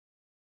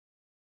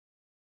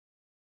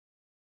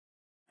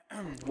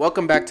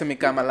Welcome back to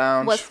Mikama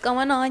What's Lounge.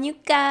 going on, you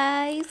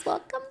guys?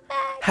 Welcome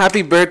back.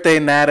 Happy birthday,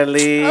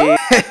 Natalie. Oh,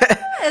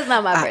 it's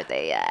not my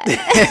birthday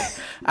yet.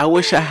 I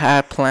wish I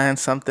had planned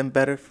something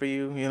better for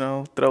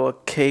you, throw a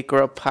cake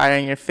or a pie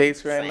in your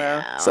face right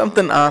now. Damn.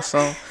 Something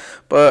awesome.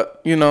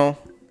 But,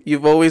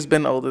 you've always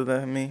been older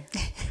than me.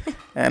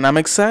 And I'm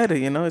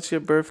excited, it's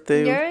your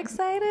birthday. You're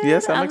excited?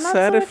 Yes, I'm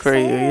excited not so for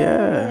you,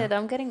 yeah. excited.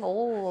 I'm getting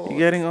old. You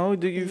getting old?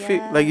 Do you feel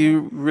Yeah. like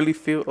you really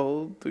feel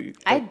old? Do you?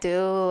 I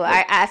do.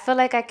 I feel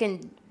like I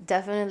can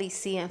definitely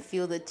see and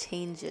feel the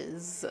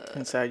changes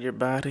Inside your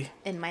body?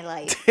 in my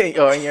life.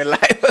 Or in your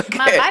life? Okay.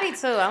 My body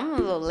too. I'm a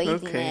little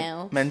lazy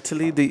now.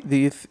 Mentally, do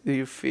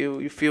you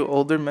feel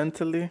older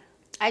mentally?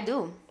 I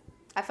do.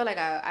 I feel like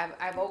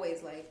I've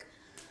always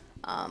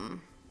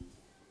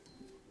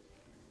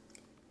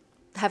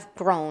have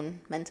grown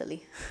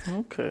mentally.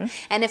 Okay.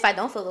 And if I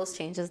don't feel those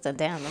changes, then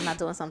damn, I'm not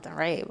doing something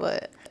right.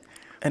 But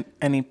And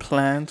any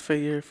plans for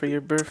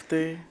your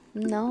birthday?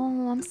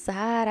 no, I'm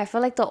sad. I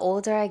feel like the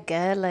older I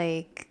get,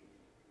 I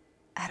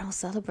don't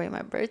celebrate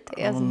my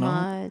birthday as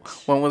much.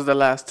 When was the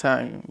last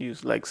time you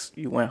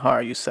went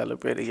hard? You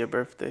celebrated your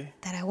birthday?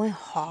 That I went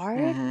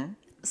hard.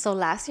 So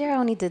last year I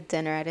only did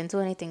dinner. I didn't do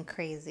anything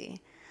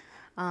crazy.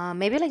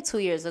 Maybe 2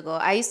 years ago,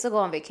 I used to go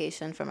on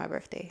vacation for my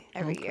birthday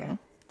every year.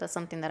 That's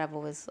something that I've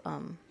always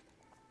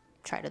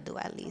tried to do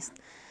at least.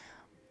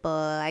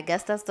 But I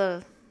guess that's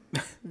the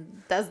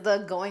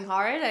going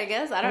hard. I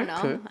guess I don't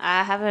know.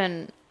 I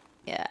haven't.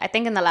 Yeah, I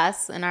think in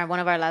one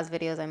of our last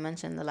videos, I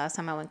mentioned the last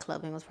time I went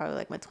clubbing was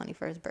probably my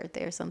 21st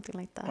birthday or something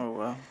like that. Oh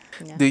wow.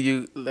 Yeah. Do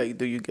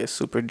you get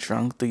super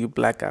drunk? Do you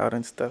black out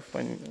and stuff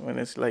when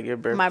it's your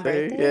birthday? My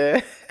birthday?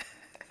 Yeah.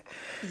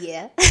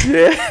 Yeah.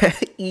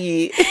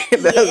 Yeah.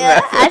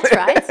 Yeah, I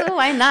try to.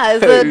 Why not?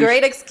 It's a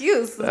great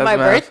excuse. It's my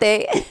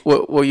birthday.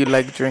 What you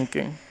like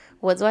drinking?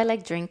 What do I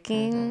like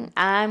drinking?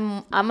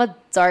 I'm a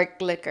dark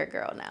liquor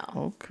girl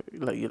now. Okay.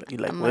 You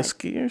like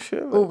whiskey and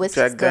shit? Ooh, whiskey's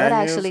Jack good,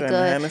 Daniels actually and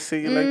good.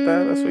 Hennessy, you like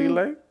that? That's what you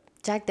like?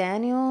 Jack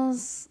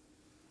Daniels.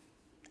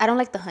 I don't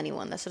like the honey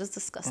one. That shit is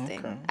disgusting.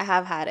 Okay. I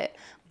have had it.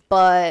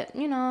 But,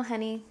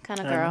 Henny kind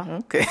of girl.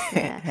 Okay.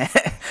 Yeah.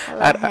 I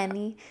love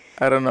Henny.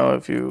 I don't know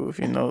if you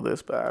know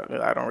this, but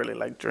I don't really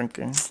like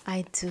drinking.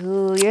 I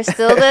do. You're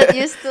still that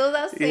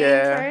same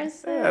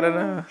person. I don't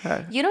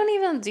know. You don't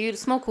even, do you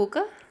smoke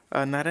hookah?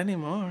 Not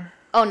anymore.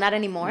 Oh, not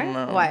anymore?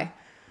 No. Why?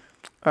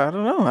 I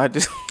don't know. I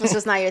just It's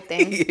just not your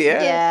thing.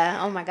 Yeah. Yeah.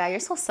 Oh my God, you're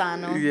so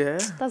sano. yeah.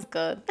 That's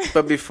good.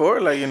 But before,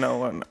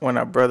 when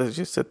our brothers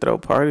used to throw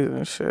parties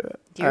and shit.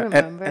 Do you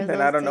remember And then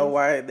those I don't know days?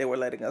 why they were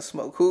letting us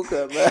smoke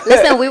hookah. But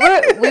Listen, we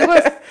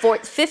were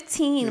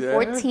 15, Yeah.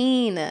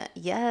 14.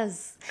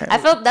 Yes. I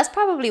felt that's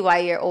probably why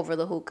you're over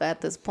the hookah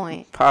at this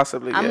point.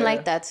 possibly, I'm yeah.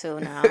 like that too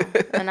now.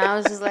 And I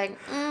was just like,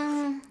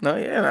 No,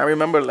 yeah. And I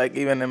remember,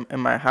 even in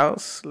my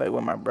house,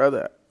 with my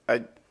brother,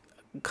 I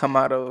come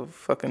out of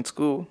fucking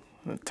school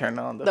and turn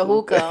on the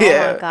hookah.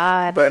 Yeah. Oh my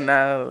God. But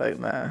now,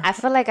 nah. I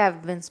feel like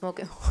I've been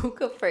smoking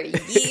hookah for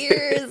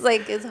years.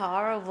 It's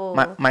horrible.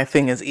 My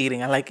thing is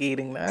eating. I like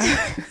eating now.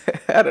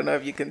 I don't know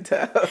if you can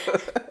tell.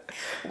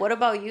 What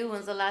about you?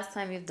 When's the last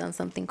time you've done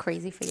something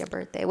crazy for your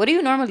birthday? What do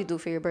you normally do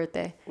for your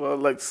birthday? Well,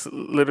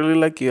 literally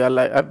like you,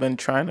 I've been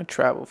trying to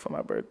travel for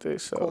my birthday.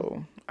 So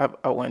Cool.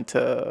 I went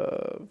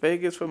to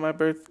Vegas for my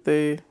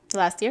birthday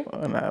Last year?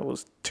 when I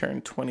was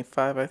turned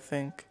 25, I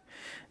think.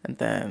 And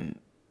then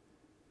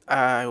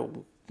I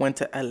went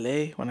to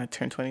LA when I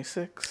turned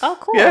 26. Oh,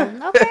 cool.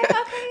 Yeah. Okay.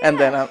 And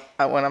then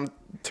when I'm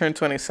turned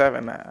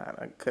 27,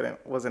 I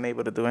wasn't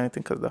able to do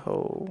anything because the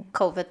whole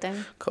COVID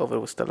thing. COVID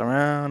was still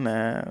around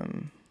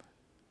and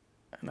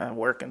I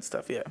work and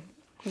stuff. Yeah.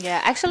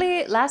 Yeah,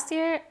 actually, last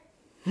year,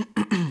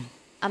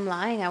 I'm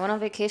lying. I went on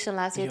vacation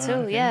last year You too.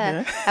 went on Yeah.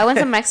 vacation? I went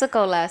to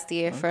Mexico last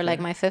year for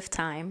my 5th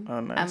time. Oh,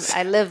 nice.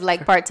 I live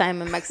part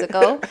time in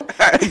Mexico.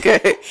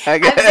 Okay. I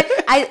get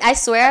it. I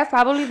swear I've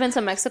probably been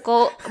to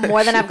Mexico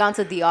more than I've gone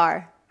to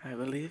DR. I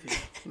believe you.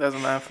 That's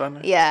not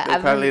funny. Yeah, They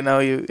I've probably been- know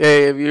you.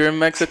 Hey, if you're in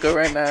Mexico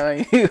right now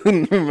and you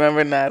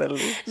remember Natalie.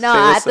 No, say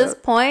at what's this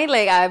up. point,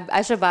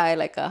 I should buy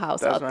a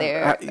house That's out not-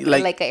 there,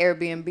 like- an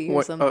Airbnb or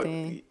What-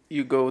 something.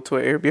 you go to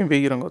an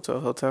Airbnb, you don't go to a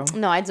hotel?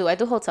 No, I do. I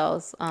do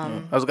hotels.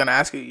 I was going to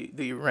ask you,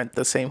 do you rent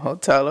the same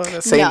hotel or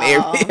the same No,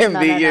 Airbnb?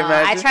 no. You I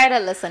imagine? try to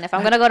listen. If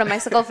I'm gonna go to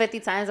Mexico 50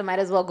 times, I might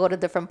as well go to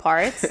different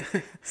parts.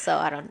 So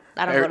I don't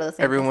go to the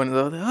same. Everyone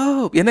goes,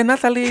 oh, viene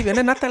Natalie,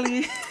 viene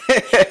Natalie.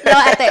 No,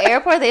 at the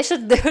airport they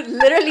should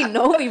literally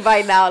know me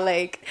by now.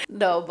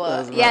 No,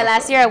 but That's yeah, not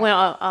last year I went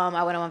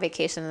on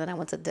vacation and then I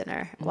went to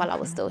dinner while I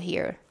was still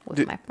here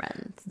with my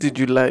friends. Do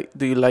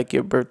you like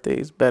your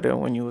birthdays better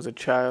when you was a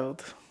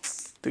child?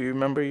 Do you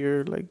remember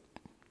your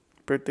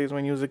birthdays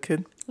when you was a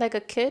kid? Like a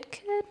kid?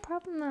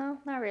 Probably no,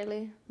 not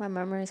really. My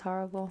memory is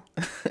horrible.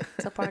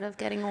 It's a part of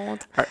getting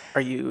old.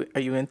 Are you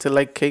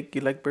into cake?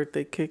 You like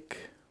birthday cake?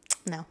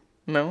 No,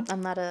 No?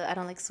 I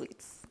don't like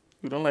sweets.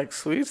 You don't like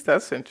sweets?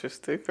 That's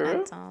interesting. For I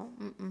real?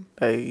 don't.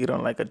 You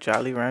don't like a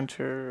Jolly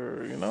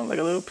Rancher or, a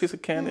little piece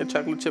of candy, a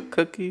chocolate chip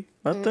cookie?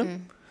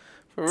 Nothing?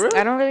 For real?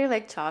 I don't really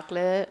like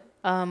chocolate.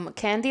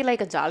 Candy like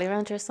a Jolly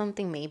Rancher or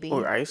something, maybe.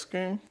 Or ice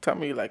cream? Tell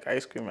me you like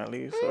ice cream at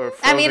least. Or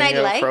I mean, I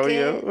frozen like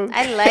froyo. it.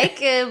 I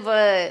like it,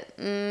 but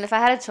if I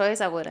had a choice,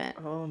 I wouldn't.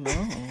 Oh no,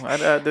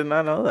 I did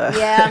not know that.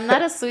 Yeah, I'm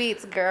not a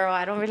sweets girl.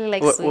 I don't really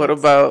like sweets. What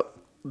about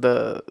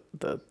the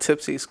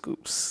tipsy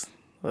scoops?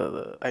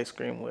 The ice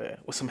cream with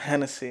some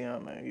Hennessy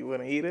on it. You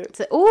wouldn't eat it?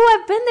 Oh,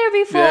 I've been there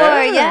before.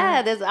 Yeah.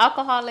 Yeah, there's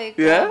alcoholic.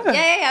 Yeah.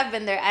 Yeah, I've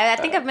been there. I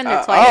think I've been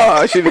there twice.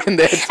 Oh, she's been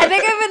there. I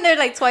think I've been there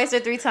like twice or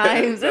 3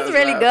 times. It's That's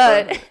really not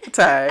good. funny. It's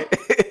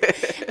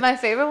alright. My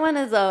favorite one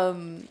is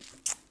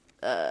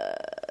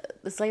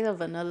it's like the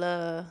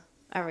vanilla.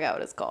 I forgot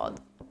what it's called,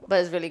 but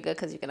it's really good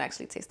because you can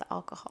actually taste the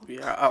alcohol.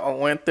 Yeah, I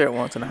went there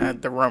once and I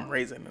had the rum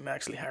raisin and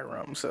actually had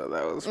rum, so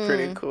that was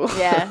pretty cool.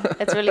 Yeah,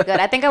 it's really good.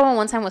 I think I went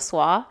one time with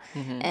Swa,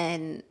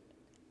 and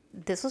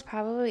this was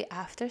probably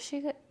after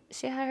she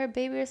had her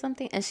baby or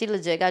something, and she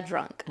legit got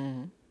drunk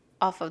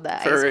off of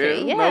that For ice real?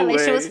 cream. Yeah, No like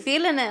she way. was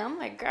feeling it. I'm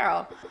like,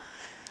 girl.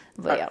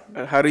 But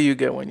yeah, How do you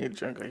get when you're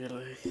drunk? Are you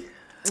like...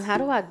 how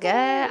do I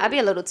get? I'd be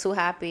a little too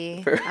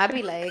happy. I'd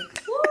be like,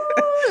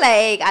 woo,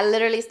 like I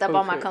literally step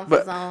on my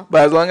comfort zone.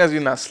 But as long as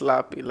you're not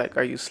sloppy, like,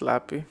 are you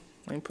sloppy?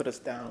 Let me put us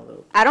down a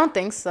little. I don't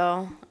think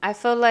so. I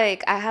feel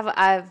like I've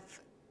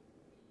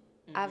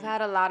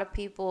had a lot of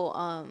people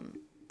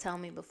tell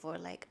me before,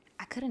 like,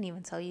 I couldn't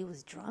even tell you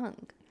was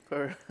drunk.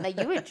 Like,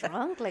 you were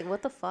drunk? Like,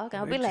 what the fuck?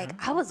 I'll be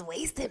like, I was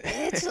wasted,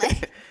 bitch.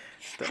 Like,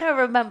 I don't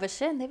remember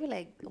shit. And they'd be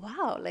like,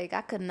 wow, like,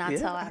 I could not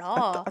tell at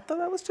all. I thought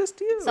that was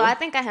just you. So I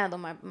think I handle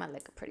my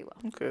liquor pretty well.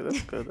 Okay,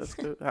 that's good. That's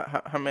good.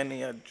 How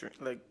many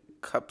like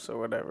cups or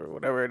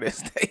whatever it is?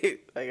 That you,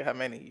 like, how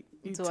many?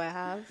 Do I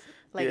have?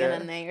 Like, Yeah.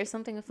 in a nay or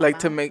something? If Like,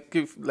 I'm to out? make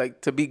you,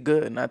 like, to be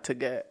good, not to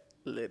get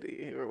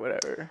litty or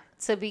whatever.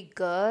 To be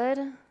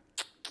good?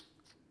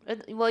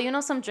 Well, you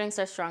know, some drinks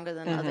are stronger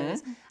than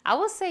others. I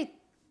would say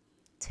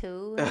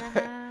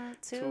 2.5.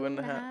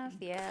 2.5,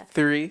 yeah.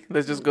 3.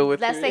 Let's just go with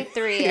Let's 3. say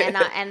 3,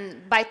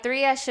 and by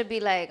 3 I should be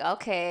like,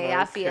 okay,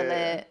 I feel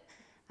Okay. it.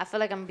 I feel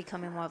like I'm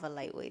becoming more of a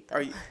lightweight. Though.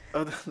 Are you?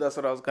 Oh, that's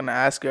what I was gonna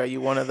ask you. Are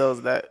you one of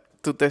those that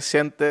tú te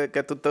sientes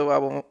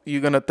que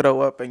you're gonna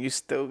throw up and you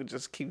still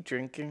just keep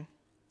drinking?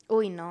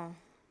 Uy, no.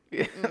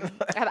 Yeah.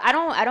 I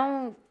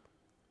don't.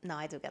 No,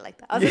 I do get like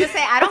that. I was gonna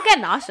say I don't get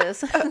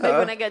nauseous like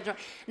when I get drunk.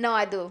 No,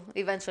 I do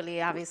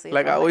eventually, obviously.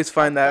 Like, if I I'm, always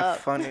find that up.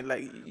 funny.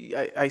 Like,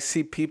 I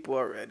see people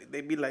already.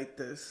 They be like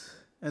this,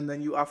 and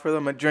then you offer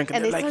them a drink, and,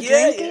 And they're they like, still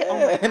yeah, drink it? yeah.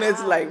 Oh my And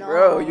it's God, like, no.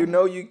 bro, you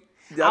know you.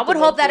 I would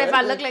hope that if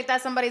I look like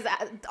that, somebody's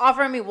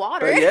offering me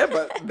water. But yeah,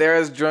 but they're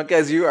as drunk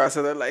as you are,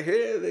 so they're like,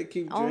 hey, they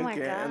keep Oh my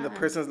drinking, and the God.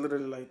 person's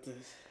literally like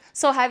this.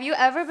 So have you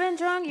ever been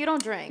drunk? You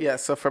don't drink. Yeah,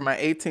 so for my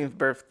 18th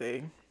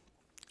birthday,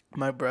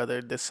 my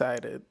brother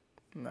decided,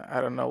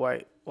 I don't know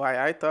why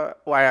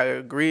I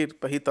agreed,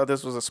 but he thought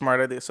this was a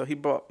smart idea. So he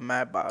bought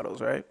mad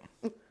bottles, right?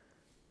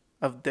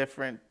 Of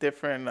different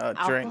drinks.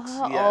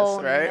 Alcohol? Yes,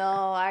 Oh, right?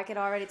 no, I can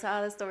already tell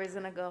how the story's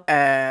gonna go.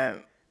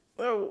 And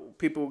well,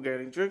 people were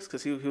getting drinks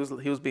because he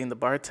was being the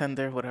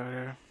bartender,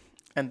 whatever.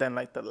 And then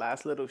like the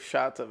last little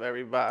shots of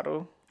every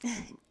bottle, He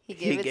he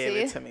gave gave it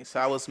it to to me. So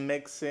I was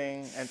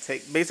mixing and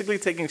basically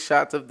taking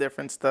shots of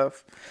different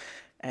stuff.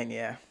 And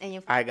yeah,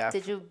 you. I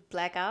Did you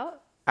black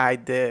out? I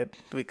did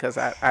because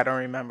I don't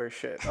remember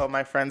shit. All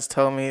my friends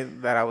told me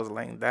that I was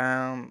laying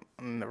down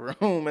in the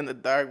room in the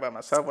dark by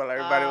myself while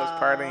everybody was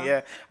partying.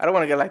 Yeah, I don't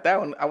want to get like that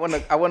one. I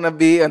want to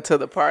be until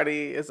the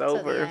party is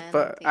over, end,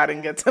 but I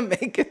didn't yeah. get to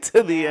make it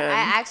to the end.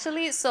 I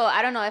actually, so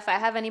I don't know if I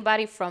have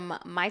anybody from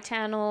my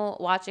channel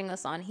watching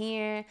us on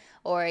here,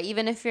 or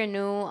even if you're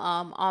new,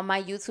 on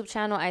my YouTube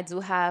channel, I do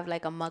have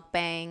like a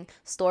mukbang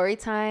story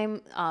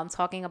time,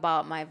 talking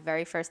about my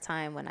very first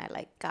time when I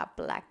like got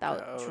blacked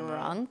out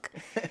drunk,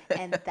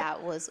 and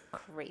that was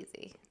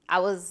crazy. I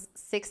was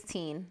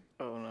 16,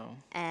 Oh no.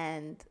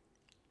 and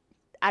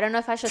I don't know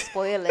if I should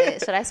spoil it.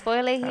 Should I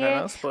spoil it here?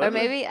 know, spoil or it.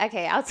 maybe,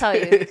 okay, I'll tell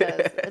you.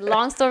 Because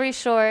long story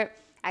short,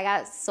 I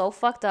got so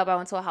fucked up. I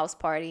went to a house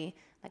party,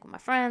 like with my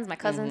friends, my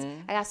cousins.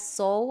 I got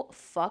so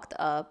fucked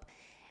up.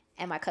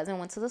 And my cousin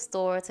went to the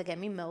store to get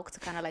me milk to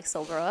kind of like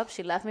sober up.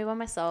 She left me by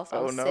myself. I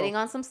was sitting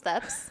on some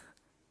steps.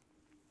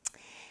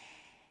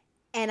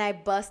 And I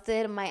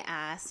busted my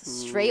ass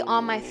straight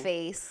on my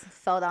face,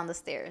 fell down the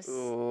stairs.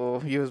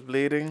 Oh, you was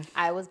bleeding.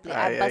 I was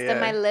bleeding. I busted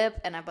my lip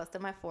and I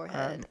busted my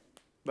forehead.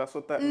 That's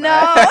what that.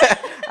 No.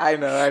 I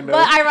know.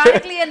 But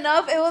ironically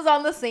enough, it was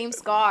on the same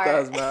scar. That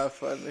was mad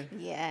funny.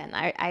 Yeah, and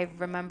I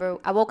remember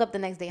I woke up the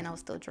next day and I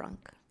was still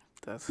drunk.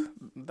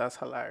 That's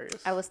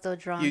hilarious. I was still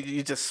drunk.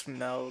 You just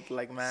smelled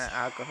like mad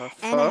alcohol.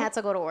 And I had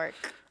to go to work.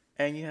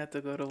 And you had to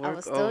go to work. I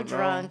was still no.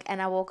 drunk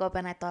and I woke up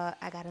and I thought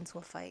I got into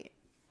a fight.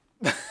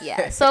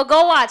 Yeah, so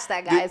go watch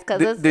that, guys,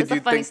 because it's Did a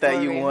you funny think story.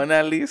 that you won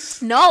at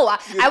least? No, I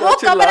thought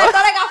woke you up and I lost?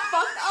 thought I got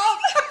fucked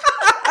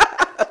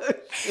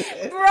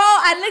up. Bro,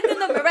 I looked in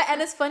the mirror,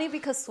 and it's funny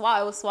because it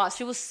was Swat.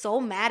 She was so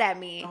mad at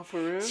me. Oh, for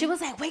real? She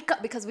was like, "Wake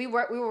up," because we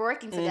were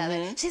working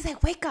together. She's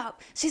like, "Wake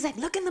up." She's like,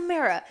 "Look in the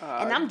mirror,"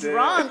 and I'm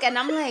drunk, and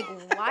I'm like,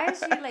 "Why is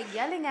she like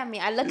yelling at me?"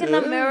 I look in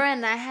the mirror,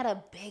 and I had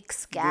a big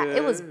scab.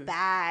 It was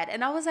bad,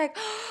 and I was like,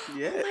 "Oh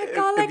my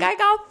god!" Like I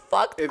got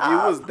fucked up. If you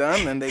was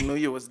done and they knew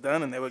you was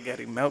done and they were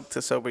getting milk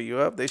to sober you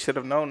up, they should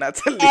have known not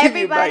to leave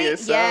you by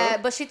yourself. Yeah,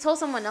 but she told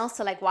someone else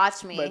to like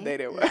watch me. But they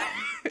didn't.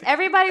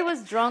 Everybody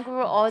was drunk. We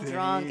were all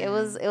drunk. It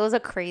was a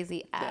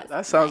crazy ass.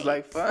 That sounds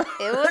like fun.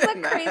 It was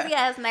a crazy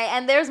ass night,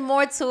 and there's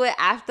more to it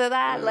after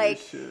that. Holy like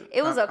shit.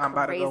 it was I'm a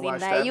about to go crazy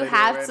watch night. that You video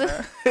have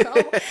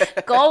right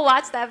to go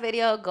watch that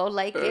video. Go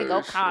like it.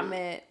 Go shit.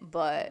 comment.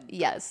 But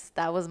yes,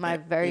 that was my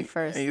very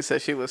first. And you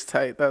said she was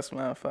tight. That's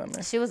not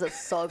funny. She was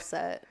so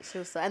upset.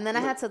 And then I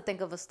had to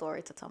think of a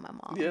story to tell my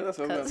mom. Yeah, that's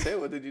what I'm gonna say.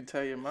 What did you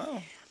tell your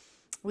mom?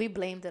 We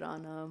blamed it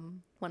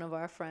on one of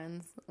our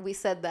friends. We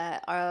said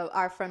that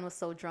our friend was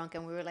so drunk,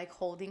 and we were like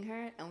holding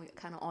her, and we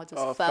kind of all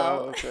just fell.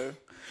 Okay.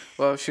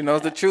 Well, she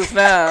knows the truth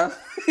now.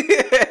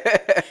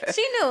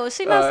 She knew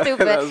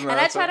stupid, and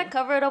I tried funny. to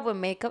cover it up with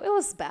makeup. It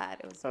was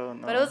bad. Oh,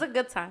 no. But it was a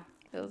good time.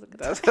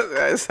 That's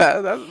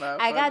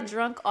not I got funny.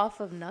 drunk off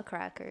of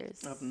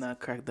nutcrackers. Of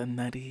Nutcrack the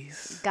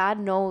Nutties. God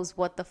knows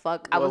what the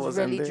fuck I What was was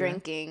in really there?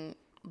 drinking,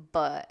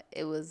 but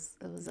it was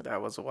a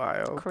That was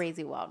wild.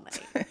 crazy wild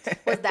night.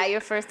 Was that your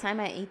first time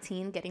at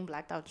 18 getting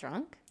blacked out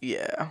drunk?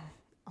 Yeah.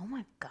 Oh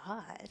my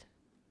god.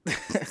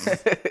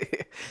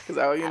 Because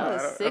I was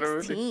don't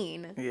really-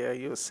 16. Yeah,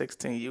 you was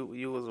 16.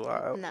 You was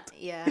wild. No,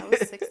 yeah, I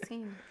was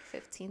 16,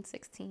 15,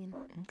 16.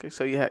 Okay,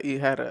 so you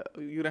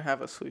didn't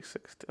have a sweet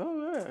 16.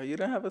 Oh yeah, you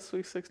didn't have a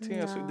sweet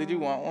 16. Did you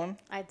want one?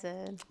 I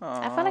did.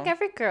 Aw. I feel like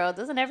every girl,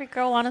 doesn't every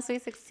girl want a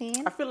sweet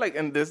 16? I feel like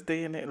in this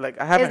day and age, like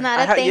I haven't,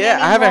 not a thing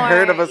I haven't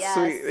heard of a anymore,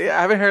 sweet. yes. Yeah,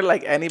 I haven't heard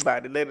like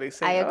anybody literally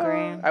say. I agree.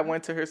 "Oh, I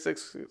went to her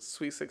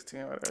sweet 16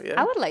 or whatever.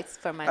 Yeah, I would like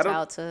for my I don't-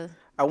 child to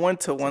I went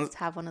to one. just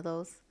have one of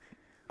those.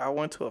 I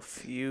went to a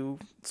few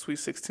sweet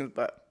 16s,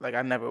 but like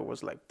I never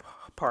was like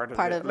part of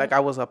Part it. of Like it? I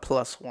was a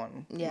plus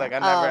one. Yeah. Like I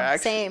never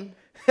actually. Same.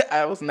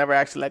 I was never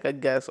actually like a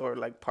guest or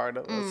like part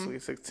of a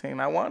sweet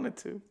 16. I wanted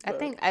to. I but-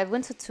 think I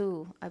went to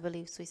 2, I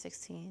believe, sweet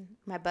 16.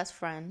 My best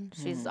friend,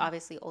 she's Mm.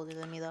 obviously older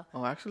than me though.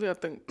 Oh, actually, I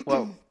think.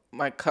 Well,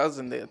 my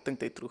cousin, I think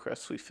they threw her a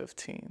sweet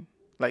 15,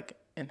 like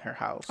in her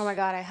house. Oh my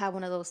god, I had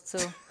one of those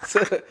too.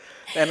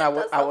 And I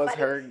was so funny.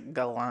 her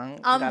galan.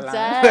 I'm galan,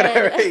 dead.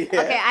 whatever,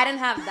 yeah. Okay, I didn't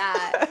have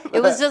that.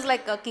 It was just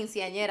like a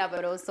quinceañera,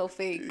 but it was so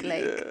fake.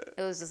 Like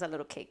it was just a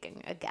little cake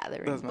and a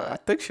gathering. That's not- I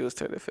But, think she was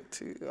turning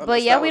 15. but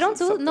unless yeah, that we was don't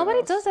do. something Nobody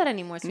else. does that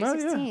anymore. Sweet No,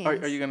 16. yeah.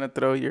 Are you gonna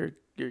throw your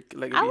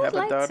like if I you would have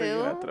like a daughter, you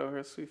to. gonna throw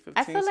her sweet 15?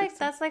 I feel like 16?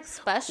 that's like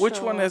special. Which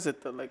one is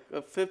it though? Like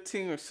a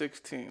 15 or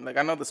 16? Like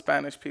I know the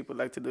Spanish people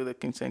like to do the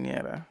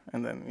quinceañera,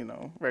 and then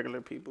regular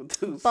people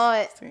do.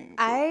 But 16.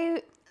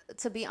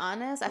 to be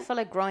honest, I feel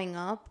like growing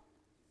up,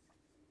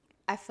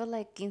 I feel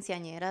like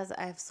quinceañeras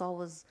I saw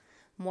was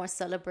more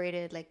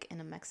celebrated like in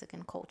a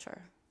Mexican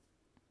culture.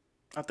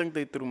 I think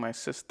they threw my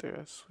sister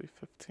a sweet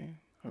 15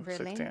 or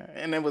Really? 16,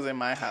 and it was in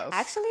my house.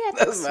 Actually, I think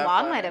That's not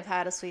Swan funny. might have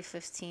had a sweet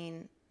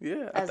 15.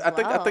 Yeah, as I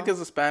think well. it's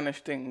a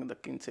Spanish thing, the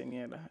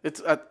quinceañera.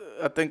 It's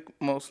I think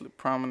mostly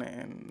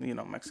prominent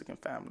in Mexican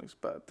families,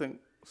 but I think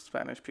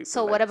Spanish people.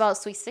 So like, what about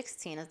sweet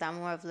 16? Is that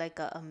more of like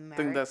a American? I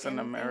think that's an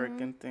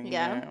American thing.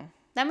 Yeah.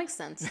 That makes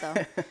sense though.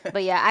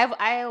 But yeah,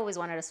 I always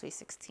wanted a sweet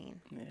 16.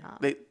 Yeah.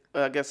 They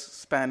I guess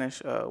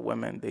Spanish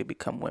women, they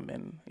become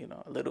women,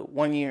 a little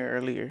 1 year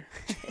earlier.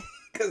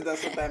 Because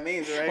that's what that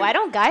means, right? Why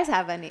don't guys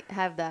have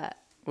that?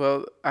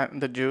 Well,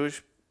 the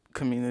Jewish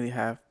community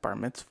have bar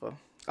mitzvah.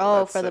 Oh,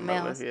 that's for the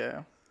similar, males.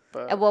 Yeah.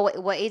 But And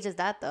what age is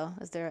that though?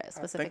 Is there a I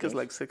specific think it's age?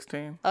 like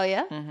 16. Oh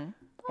yeah. Mm-hmm.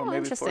 Oh, Or maybe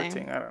interesting.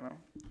 14. I don't know.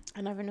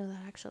 I never knew that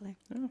actually.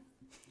 Yeah.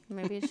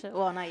 Maybe you should.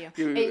 Well, not you.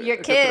 You- Your I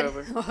could kid.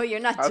 throw Oh, you're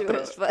not I'll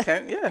Jewish, but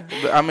yeah.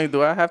 But, I mean,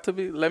 do I have to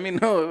be? Let me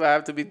know if I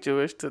have to be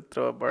Jewish to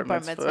throw a bar bar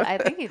mitzvah. mitzvah. I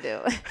think you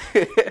do.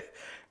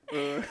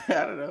 I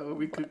don't know.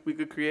 We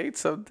could create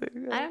something.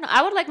 I don't know.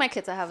 I would like my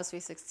kid to have a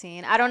sweet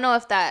 16. I don't know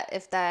if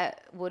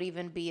that would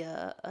even be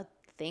a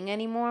thing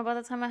anymore by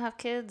the time I have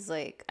kids.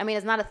 Like, I mean,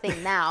 it's not a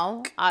thing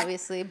now,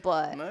 obviously,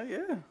 but No,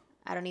 yeah.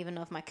 I don't even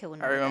know if my kid would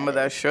know. I what remember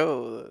that is.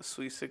 show, the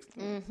Sweet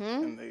 16, Mm-hmm.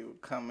 and they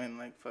would come in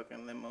like fucking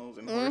limos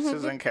and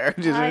horses and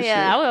carriages Oh and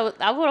yeah, shit.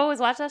 I would always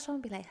watch that show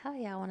and be like, hell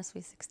yeah, I want a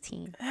sweet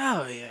 16.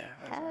 Hell yeah.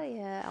 Hell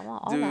yeah, I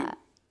want all Do that.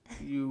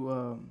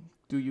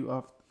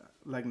 you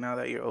like now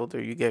that you're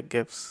older, you get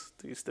gifts?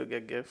 Do you still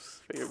get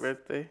gifts for your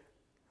birthday?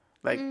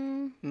 Like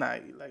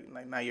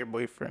not your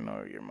boyfriend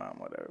or your mom,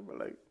 whatever, but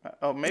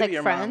like maybe Like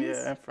your friends? mom,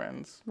 yeah, and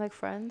friends. Like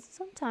friends,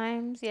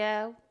 sometimes,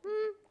 yeah.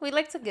 We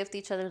like to gift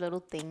each other little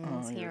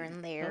things here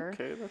and there.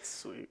 Okay, that's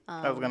sweet.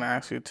 I was gonna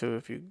ask you too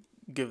if you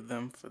give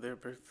them for their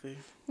birthday.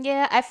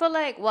 Yeah, I feel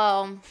like,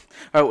 well,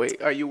 Oh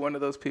wait, are you one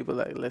of those people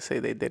like, let's say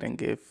they didn't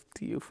give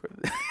to you for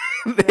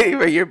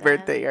for your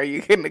birthday? Are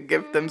you gonna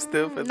give them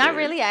still for? not theirs?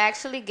 really. I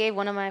actually gave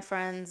one of my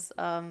friends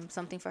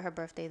something for her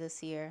birthday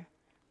this year,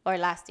 or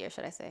last year,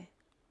 should I say?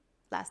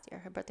 last year.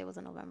 Her birthday was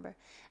in November.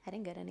 I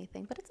didn't get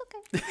anything, but it's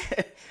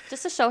okay.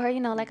 Just to show her,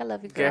 like I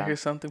love you, girl. Get her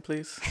something,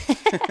 please.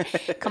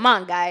 Come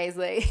on, guys.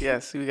 Like,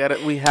 yes,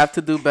 we have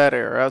to do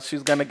better, or else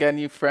she's gonna get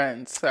new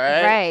friends. All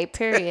right. right.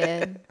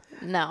 Period.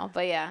 No,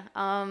 but yeah.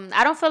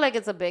 I don't feel like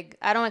it's a big.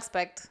 I don't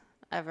expect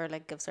ever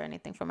like gifts or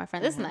anything from my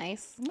friends. It's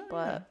nice,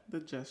 but the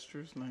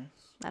gesture's nice.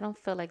 I don't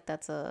feel like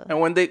that's a. And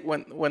when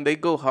they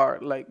go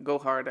hard,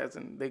 as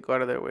in they go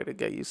out of their way to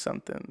get you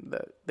something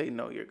that they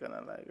know you're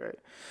gonna like, right?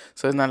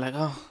 So it's not like,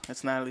 oh,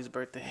 it's Natalie's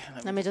birthday.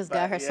 Let me just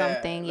get her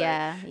something.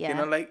 Yeah.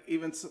 Like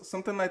even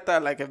something like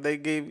that. Like if they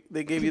gave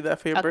you that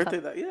for your birthday,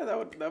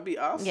 that'd be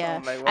awesome.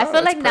 Yeah. Like, wow, I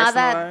feel like now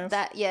personalized.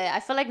 I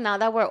feel like now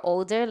that we're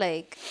older,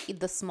 like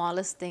the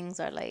smallest things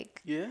are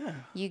like. Yeah.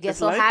 You get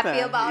so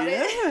happy about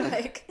it.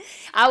 Like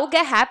I would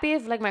get happy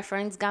if like my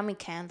friends got me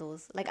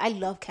candles. Like I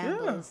love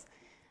candles. Yeah.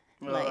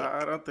 Well, like,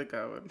 I don't think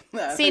I would.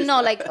 See,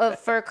 no, like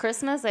for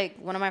Christmas, like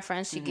one of my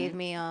friends, she gave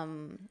me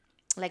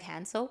like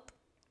hand soap,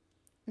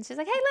 and she's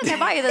like, "Hey, look, I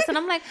bought you this," and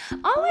I'm like, "Oh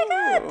my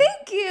god,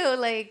 thank you!"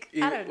 Like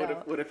I don't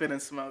know. What if it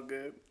didn't smell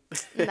good?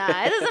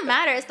 Nah, it doesn't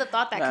matter. It's the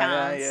thought that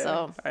counts. Yeah.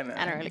 So I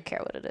don't really care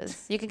what it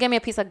is. You could give me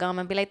a piece of gum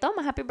and be like,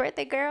 "Toma, happy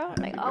birthday, girl."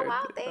 I'm like, "Oh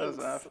wow,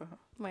 thanks."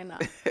 Why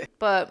not?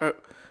 But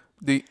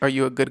are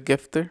you a good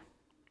gifter?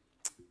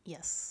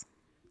 Yes,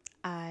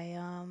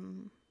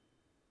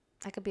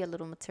 I could be a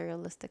little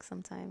materialistic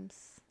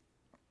sometimes.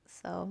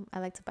 So I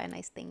like to buy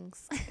nice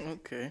things.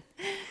 Okay.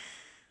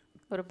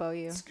 What about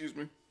you? Excuse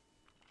me.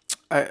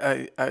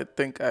 I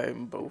think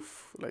I'm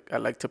both. Like I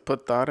like to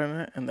put thought in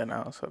it, and then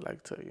I also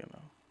like to,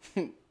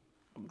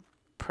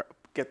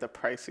 get the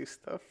pricey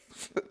stuff.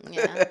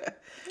 Yeah.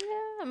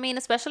 I mean,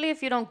 especially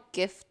if you don't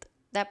gift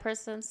that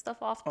person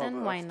stuff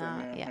often, why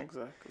not? Yeah,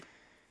 exactly.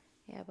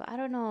 Yeah, but I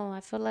don't know.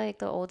 I feel like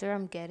the older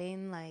I'm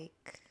getting,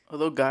 like.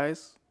 Although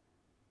guys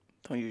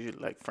don't usually,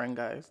 like friend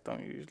guys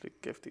don't usually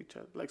gift each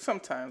other. Like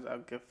sometimes I'll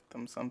gift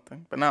them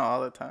something, but not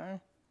all the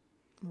time.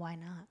 Why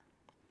not?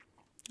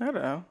 I don't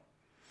know.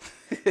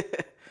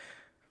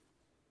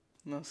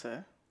 No,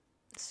 sir.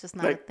 It's just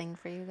not a thing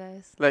for you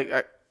guys. Like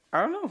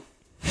I don't know.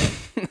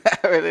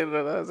 I really don't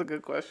know. That's a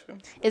good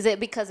question. Is it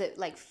because it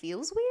like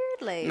feels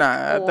weird? Like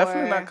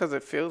definitely not because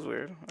it feels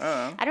weird.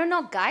 I don't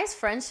know. Guys'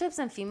 friendships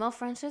and female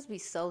friendships be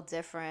so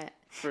different.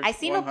 I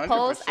seen a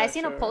post. I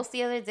seen a post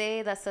the other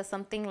day that says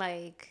something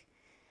like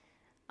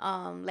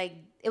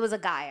it was a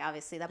guy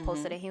obviously that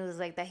posted it. He was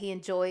like that he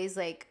enjoys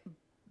like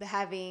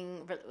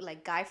having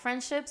like guy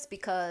friendships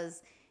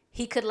because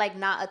he could like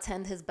not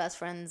attend his best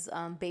friend's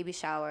baby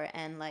shower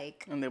and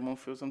they won't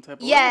feel some type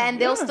of way. And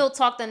they'll still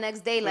talk the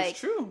next day like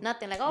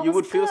nothing. Like, oh, you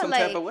would feel good? some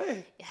type of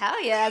way.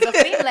 Hell yeah, as a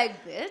female,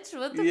 like bitch,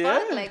 what the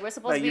fuck? Like we're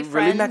supposed to be friends.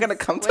 You're really not gonna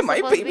come to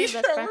my baby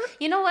shower?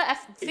 You know what?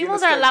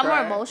 Females are a lot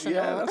more emotional.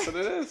 Yeah, that's what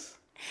it is.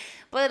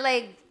 But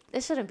like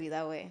it shouldn't be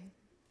that way.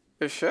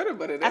 It shouldn't,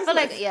 but it is. I feel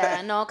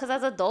like no, because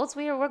as adults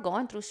we're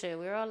going through shit.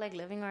 We're all like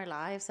living our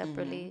lives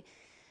separately.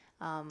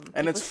 And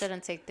people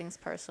shouldn't take things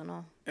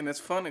personal. And it's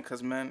funny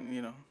because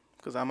men,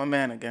 because I'm a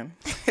man again.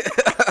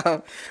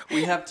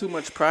 We have too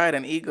much pride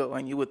and ego,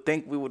 and you would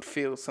think we would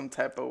feel some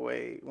type of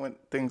way when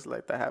things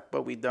like that happen,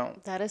 but we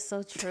don't. That is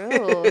so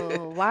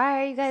true.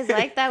 Why are you guys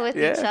like that with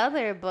each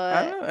other,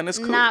 but and it's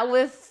cool. Not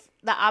with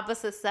the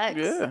opposite sex?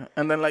 Yeah,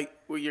 and then like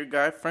with your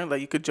guy friend, like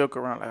you could joke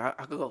around, like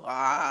I could go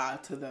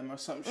to them or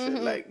some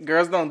shit. Like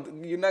girls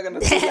don't, you're not gonna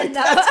do like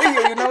that to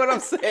you. You know what I'm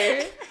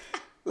saying?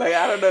 Like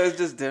I don't know, it's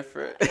just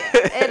different.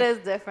 It is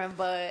different,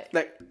 but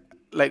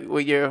like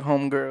with your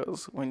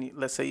homegirls, when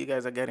let's say you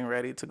guys are getting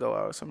ready to go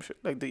out or some shit,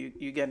 like do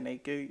you get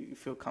naked? You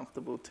feel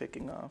comfortable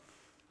taking off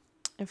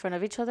in front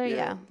of each other?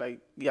 Yeah. Like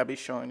y'all be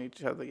showing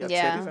each other your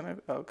titties and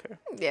everything? Okay.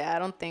 Yeah, I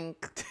don't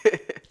think.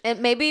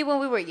 And maybe when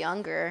we were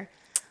younger.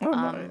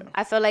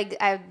 I feel like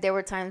there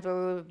were times where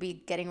we would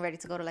be getting ready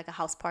to go to like a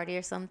house party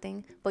or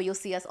something, but you'll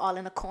see us all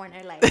in a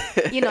corner like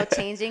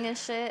changing and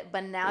shit.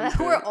 But now that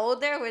we're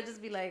older, we'll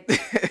just be like,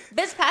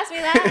 bitch, pass me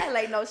that,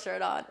 like no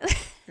shirt on.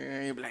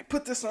 Yeah, you'll be like,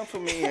 put this on for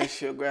me, and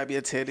she'll grab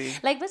your titty.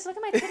 Like, bitch, look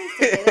at my titties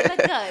today. They look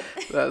good.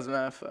 That's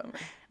mad funny.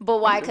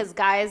 But why? Because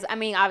guys, I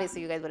mean,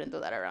 obviously you guys wouldn't do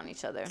that around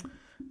each other.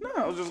 No,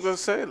 I was just gonna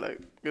say like,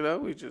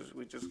 we just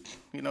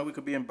we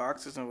could be in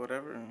boxes and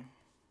whatever.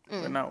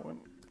 And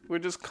we're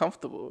just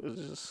comfortable.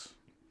 It's just,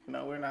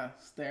 we're not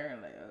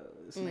staring like, oh,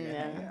 this nigga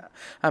hanging out.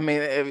 I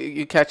mean, if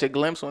you catch a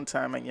glimpse one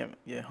time and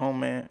your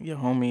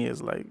homie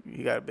is like,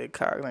 you got a big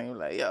cock, and you're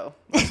like, yo,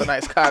 that's a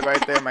nice cock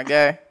right there, my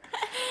guy.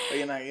 But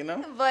you're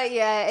not, But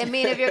yeah, I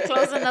mean, if you're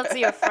close enough to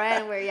your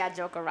friend where y'all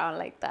joke around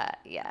like that,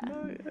 yeah.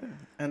 Oh, yeah.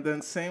 And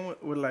then same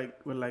with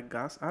like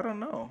gossip. I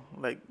don't know.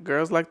 Like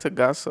girls like to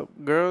gossip.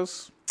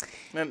 Girls.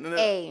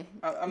 Hey,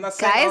 I'm not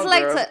saying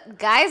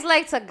guys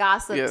like to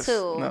gossip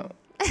too. No.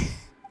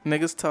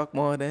 Niggas talk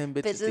more than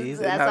bitches.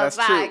 That's a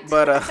fact. True.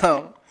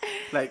 But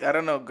like I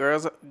don't know,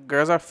 girls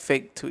are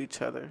fake to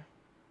each other.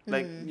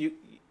 Like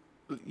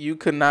you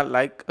could not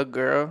like a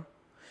girl,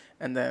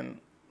 and then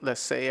let's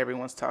say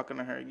everyone's talking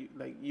to her.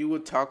 You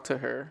would talk to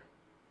her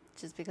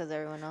just because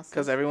everyone else.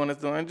 Because everyone is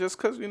doing it. Just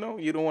because you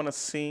don't want to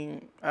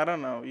seem. I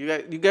don't know.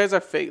 You guys are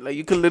fake. Like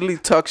you could literally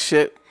talk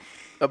shit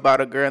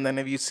about a girl, and then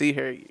if you see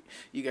her,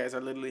 you guys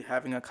are literally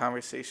having a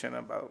conversation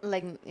about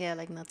like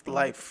nothing.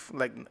 life.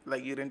 Like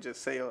you didn't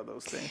just say all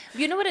those things.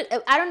 You know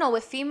what? I don't know.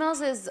 With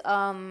females is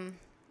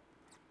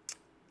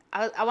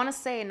I want to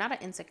say not an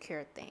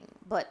insecure thing,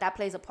 but that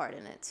plays a part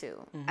in it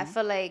too. I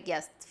feel like,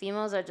 yes,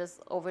 females are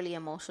just overly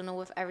emotional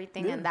with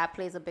everything, and that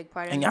plays a big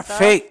part in it. And you're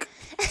fake.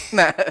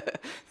 Nah.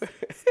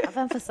 Stop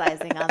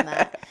emphasizing on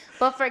that.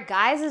 But for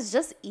guys, it's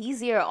just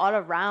easier all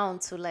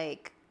around to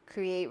like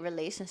create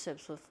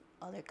relationships with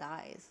other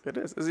guys. It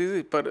is. It's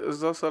easy, but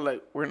it's also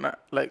like we're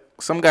not like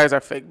some guys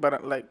are fake,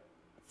 but like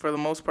for the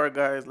most part,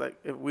 guys, like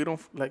if a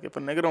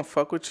nigga don't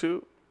fuck with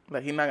you,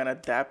 like he not gonna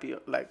dap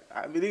you. Like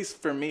at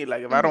least for me,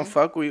 like if I don't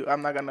fuck with you,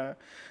 I'm not gonna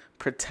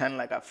pretend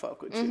like I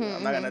fuck with you.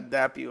 I'm not gonna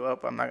dap you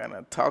up. I'm not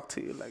gonna talk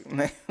to you like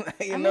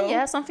you know.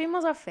 Yeah, some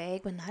females are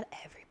fake, but not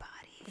everybody.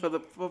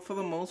 For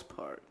the most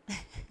part.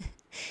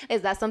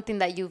 Is that something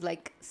that you've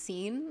like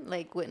seen,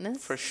 like witnessed?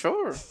 For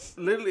sure.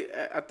 Literally,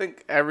 I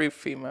think every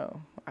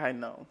female I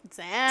know.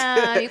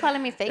 Damn, you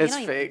calling me fake? It's you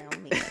don't fake.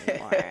 even know me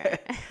anymore.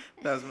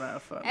 That's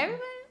not funny.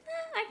 Everybody,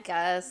 I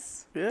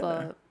guess. Yeah.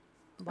 But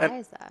why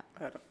is that?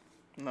 I don't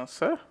know,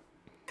 sir.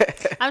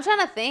 I'm trying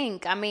to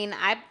think. I mean,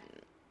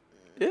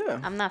 Yeah.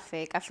 I'm not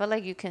fake. I feel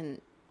like you can.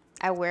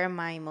 I wear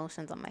my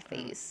emotions on my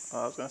face.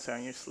 Oh, I was gonna say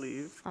on your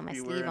sleeve. On my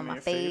You wear sleeve, it on my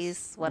your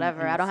face,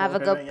 whatever. on I your don't have a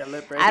forehead good. and your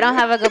lip right I don't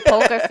here. have a good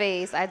poker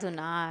face. I do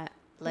not.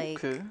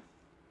 Like, Okay.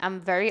 I'm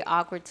very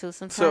awkward too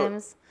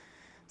sometimes.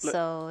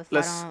 So if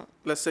I don't,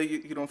 let's say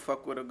you don't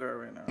fuck with a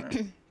girl right now,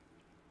 right?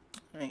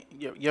 And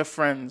your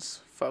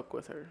friends fuck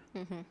with her,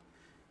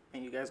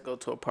 and you guys go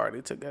to a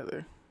party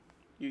together.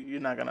 You're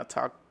not gonna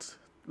talk.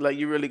 Like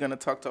you're really gonna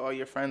talk to all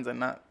your friends and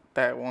not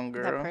that one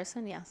girl. that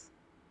person, yes.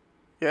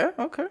 Yeah.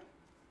 Okay.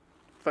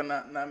 But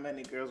not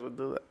many girls would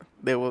do that.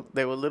 They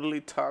will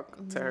literally talk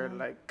to her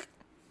like.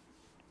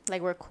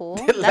 Like we're cool.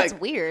 Like, That's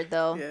weird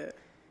though. Yeah.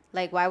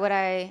 Like why would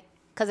I?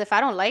 Because if I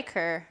don't like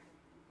her,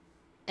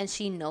 and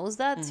she knows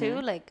that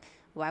too, like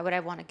why would I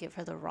want to give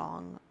her the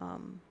wrong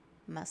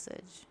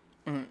message?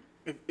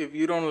 If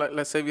you don't like,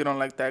 let's say if you don't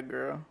like that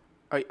girl,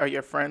 are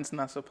your friends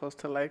not supposed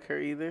to like her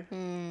either?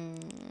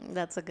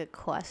 That's a good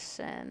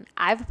question.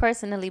 I've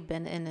personally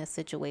been in a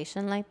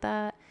situation like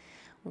that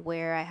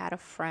where I had a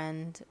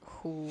friend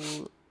who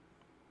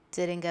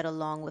didn't get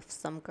along with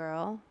some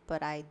girl,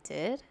 but I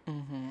did.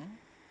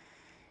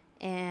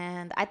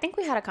 And I think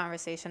we had a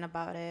conversation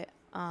about it.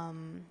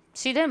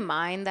 She didn't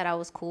mind that I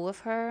was cool with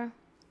her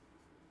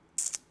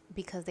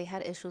because they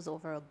had issues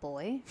over a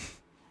boy.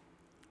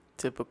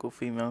 Typical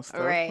female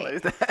stuff. Right.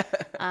 Like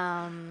that.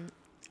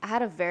 I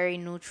had a very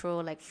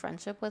neutral like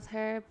friendship with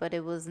her, but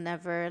it was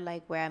never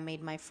like where I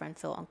made my friend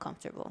feel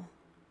uncomfortable.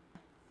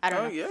 I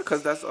don't know. Yeah,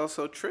 because that's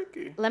also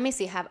tricky. Let me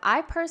see. Have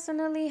I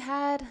personally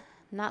had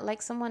not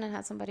like someone and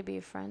had somebody be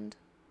a friend?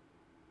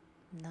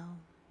 No.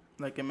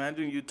 Like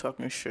imagine you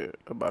talking shit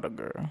about a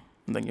girl,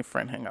 and then your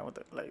friend hang out with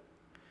her. Like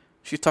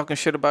she's talking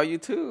shit about you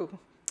too.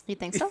 You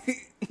think so?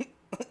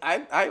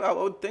 I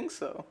would think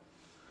so.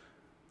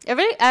 It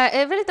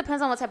really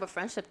depends on what type of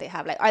friendship they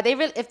have. Like, are they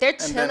really, if they're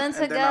chilling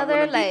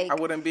together, I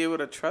wouldn't be able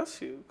to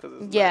trust you.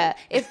 Yeah.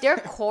 If they're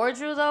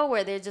cordial though,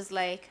 where they're just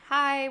like,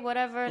 hi,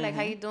 whatever, like,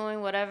 how you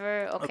doing,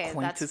 whatever. Okay,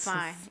 that's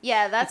fine.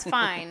 Yeah, that's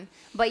fine.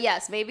 But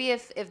yes, maybe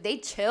if they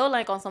chill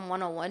like on some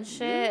one-on-one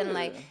shit and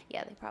like,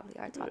 yeah, they probably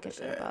are talking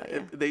shit about you.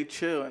 If they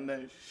chill and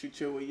then she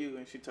chill with you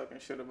and she talking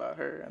shit about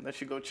her and then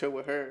she go chill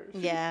with her.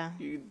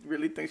 You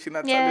really think she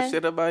not talking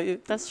shit about you?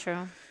 That's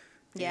true.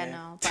 Yeah.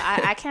 No. But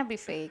I can't be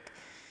fake.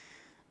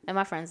 And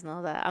my friends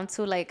know that. I'm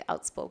too, like,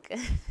 outspoken.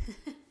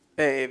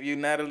 Hey, if you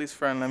Natalie's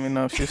friend, let me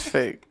know if she's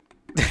fake.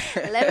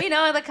 Let me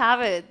know in the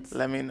comments.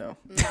 Let me know.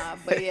 Nah,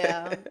 but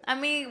yeah. I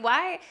mean,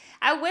 why?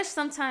 I wish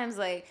sometimes,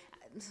 like,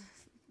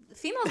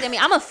 females get me.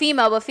 I'm a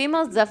female, but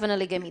females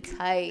definitely get me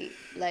tight.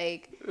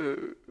 Like,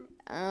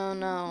 I don't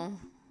know.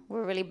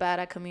 We're really bad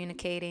at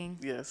communicating.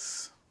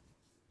 Yes.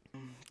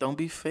 Don't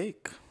be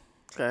fake,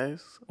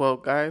 guys. Well,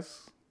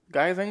 guys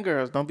and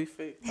girls, don't be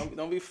fake.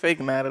 Don't be fake,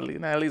 Natalie.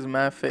 Natalie's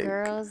mad fake.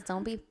 Girls,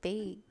 don't be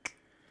fake.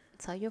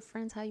 Tell your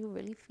friends how you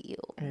really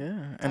feel.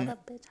 Yeah. Tell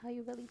that bitch how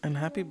you really feel. And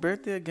happy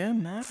birthday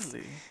again,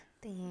 Natalie.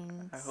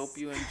 Thanks. I hope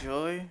you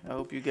enjoy. I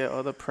hope you get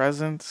all the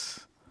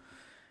presents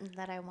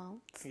that I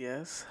want.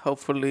 Yes.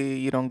 Hopefully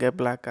you don't get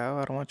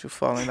blackout. I don't want you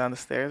falling down the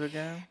stairs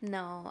again.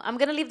 No. I'm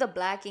going to leave the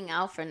blacking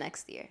out for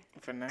next year.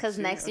 For next year? Because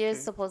next year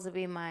is supposed to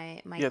be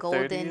my your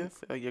golden... 30th?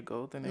 Oh, your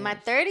golden age? My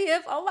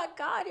 30th? Oh, my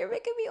God. You're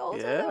making me older.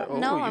 Yeah. Oh,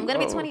 no, I'm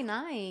going to be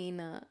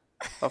 29.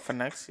 Oh, for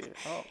next year.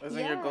 Oh,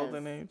 isn't your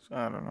golden age?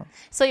 I don't know.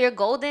 So your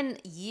golden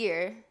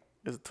year...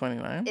 Is it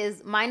 29?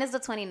 Mine is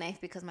the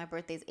 29th because my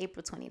birthday is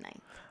April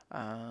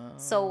 29th.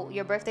 So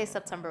your birthday is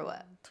September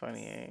what?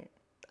 28.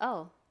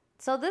 Oh.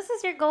 So this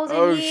is your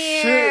golden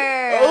year.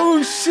 Shit.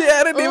 Oh, shit.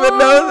 I didn't even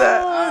know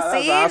that.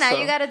 See, awesome. now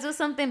you got to do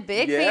something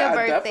big for your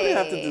birthday. I definitely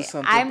have to do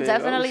something I'm big.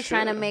 definitely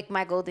trying to make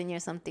my golden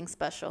year something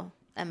special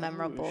and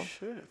memorable. Oh,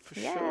 shit. For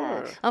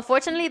sure.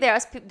 Unfortunately,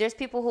 there's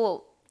people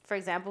who for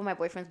example, my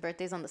boyfriend's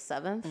birthday's on the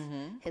 7th.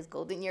 His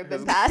golden year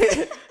been passed.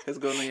 His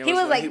golden year. He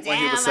was like,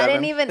 damn, I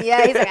didn't even.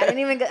 Yeah, he's like, I don't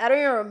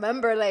even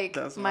remember like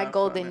That's my not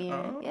golden funny. year.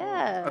 Oh.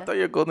 Yeah. I thought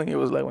your golden year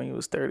was like when you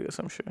was 30 or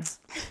some shit.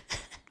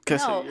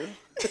 No.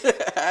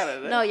 I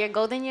don't know. No, your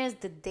golden year is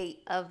the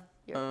date of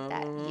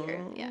that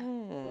year. Yeah.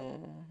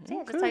 So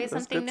yeah, just tell you that's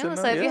something good to new. know,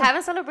 So if you yeah.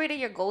 haven't celebrated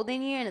your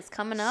golden year and it's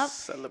coming up,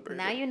 Celebrate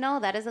now it. you know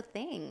that is a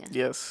thing.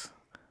 Yes.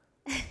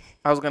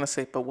 I was gonna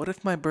say, but what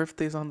if my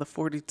birthday's on the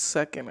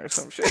 42nd or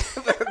some shit?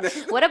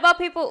 What about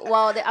people?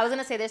 Well, I was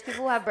gonna say there's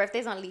people who have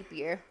birthdays on leap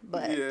year,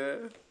 but Yeah,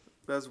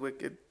 that's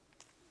wicked.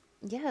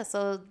 yeah.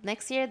 So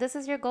next year, this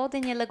is your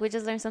golden year. Look, we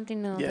just learned something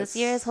new. This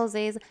year is Yes.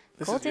 Jose's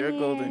This golden is your year.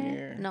 golden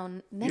year. No,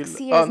 next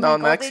You- year. Oh is no,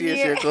 my next golden year's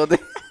year. your golden.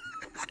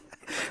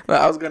 No,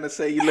 I was gonna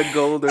say you look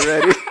gold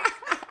already.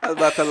 I was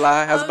about to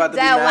lie. I was about to be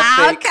That mad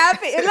wow, fake.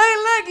 capping.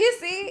 Look, you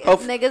see,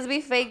 niggas be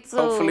fake too.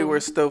 Hopefully, we're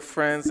still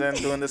friends and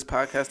doing this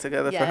podcast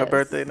together for her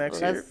birthday next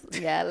year.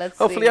 Yeah, let's.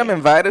 Hopefully, see. I'm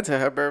invited to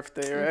her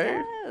birthday,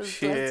 right? Yes,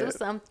 Shit. let's do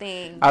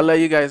something. I'll let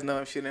you guys know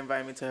if she'd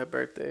invite me to her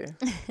birthday,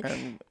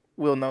 and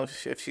we'll know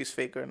if she's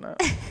fake or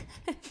not.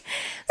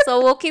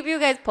 So we'll keep you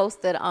guys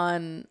posted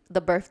on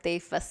the birthday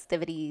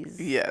festivities.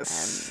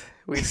 Yes.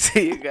 We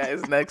see you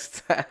guys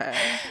next time.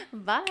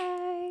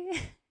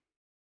 Bye.